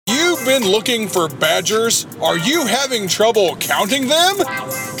You've been looking for badgers? Are you having trouble counting them?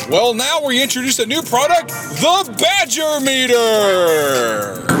 Well, now we introduce a new product, the Badger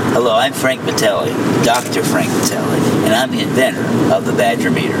Meter! Hello, I'm Frank Matelli, Dr. Frank Matelli, and I'm the inventor of the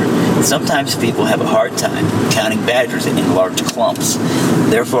Badger Meter. Sometimes people have a hard time counting badgers in large clumps.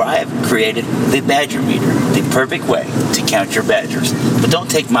 Therefore, I have created the Badger Meter, the perfect way to count your badgers. But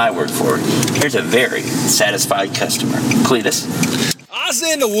don't take my word for it. Here's a very satisfied customer. Cletus? I was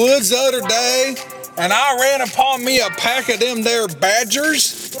in the woods the other day, and I ran upon me a pack of them there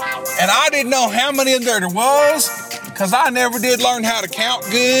badgers, and I didn't know how many of there was, because I never did learn how to count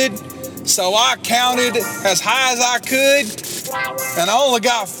good. So I counted as high as I could, and I only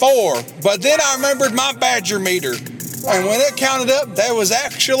got 4. But then I remembered my Badger Meter, and when it counted up, there was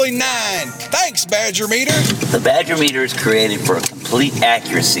actually 9. Thanks, Badger Meter. The Badger Meter is created for complete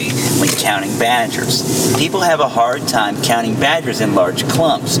accuracy when counting badgers. People have a hard time counting badgers in large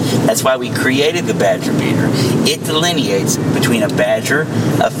clumps. That's why we created the Badger Meter. It delineates between a badger,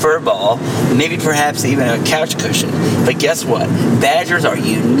 a fur ball, maybe perhaps even a couch cushion. But guess what? Badgers are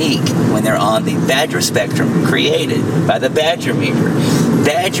unique when they're on the Badger spectrum created by the Badger Meter.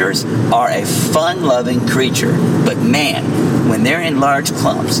 Badgers are a fun-loving creature, but man, when they're in large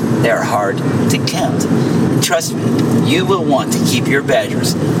clumps, they're hard to count. Trust me, you will want to keep your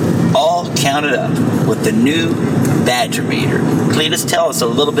badgers all counted up with the new Badger Meter. Cletus, tell us a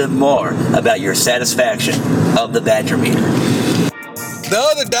little bit more about your satisfaction of the Badger Meter. The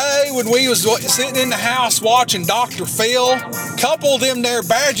other day when we was sitting in the house watching Dr. Phil, a couple of them there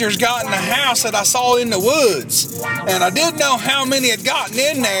badgers got in the house that I saw in the woods. And I didn't know how many had gotten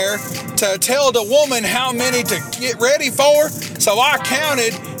in there to tell the woman how many to get ready for. So I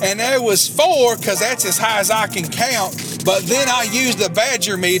counted, and there was 4, because that's as high as I can count. But then I used the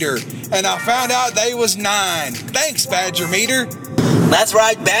Badger Meter, and I found out they was 9. Thanks, Badger Meter. That's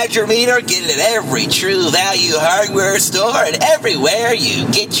right, Badger Meter. Get it at every True Value hardware store and everywhere you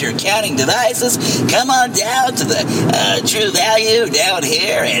get your counting devices. Come on down to the True Value down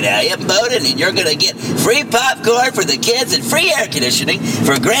here in Imboden, and you're going to get free popcorn for the kids and free air conditioning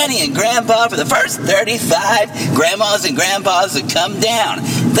for Granny and Grandpa for the first 35 grandmas and grandpas that come down.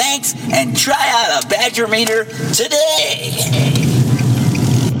 Thanks, and try out a Badger Meter today.